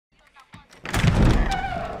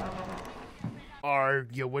Are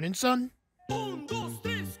you winning, son?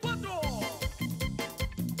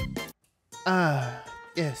 Ah,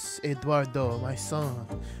 yes, Eduardo, my son.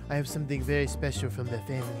 I have something very special from the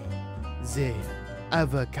family. The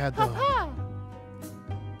avocado.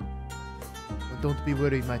 Don't be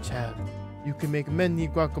worried, my child. You can make many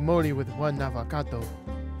guacamole with one avocado.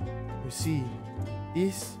 You see,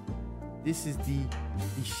 this is the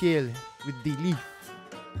shell with the leaf.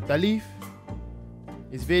 The leaf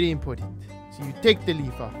is very important. So you take the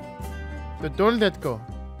leaf off. But don't let go.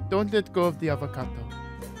 Don't let go of the avocado.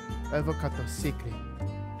 Avocado is sacred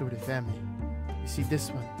to the family. You see, this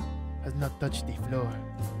one has not touched the floor,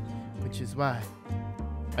 which is why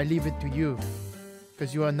I leave it to you,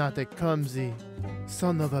 because you are not a clumsy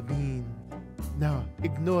son of a bean. Now,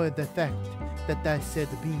 ignore the fact that I said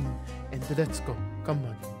bean, and let's go. Come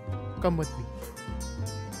on. Come with me.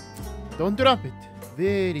 Don't drop it.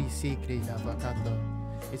 Very sacred avocado.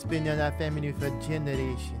 It's been in our family for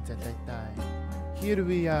generations at that time. Here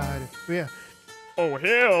we are. Oh,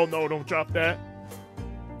 hell no, don't drop that.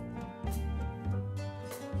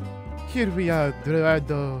 Here we are,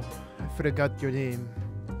 Eduardo. I forgot your name.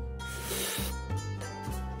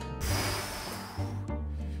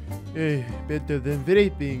 Hey, better than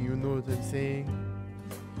vaping, you know what I'm saying?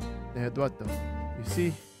 Eduardo, you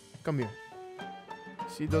see? Come here.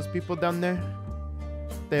 See those people down there?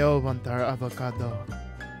 They all want our avocado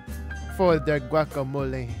for their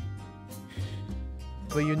guacamole.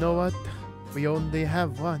 But you know what? We only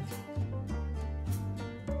have one.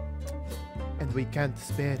 And we can't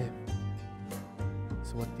spare him.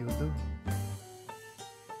 So what do you do?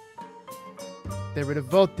 They were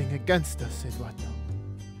revolting against us, Eduardo,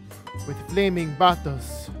 with flaming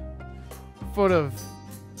bottles full of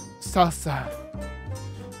salsa.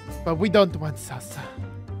 But we don't want salsa.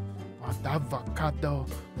 We want avocado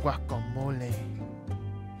guacamole.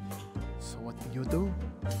 So what do?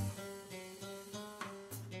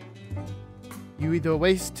 You either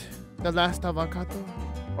waste the last avocado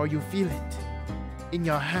or you feel it in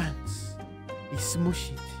your hands. You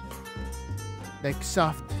smush it like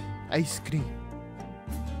soft ice cream.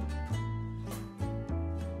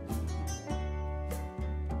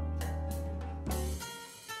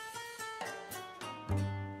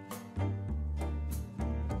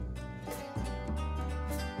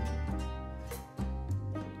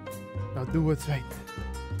 Now do what's right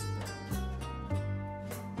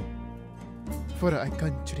for our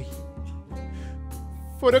country,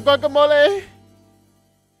 for the guacamole,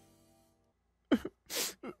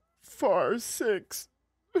 for our sakes.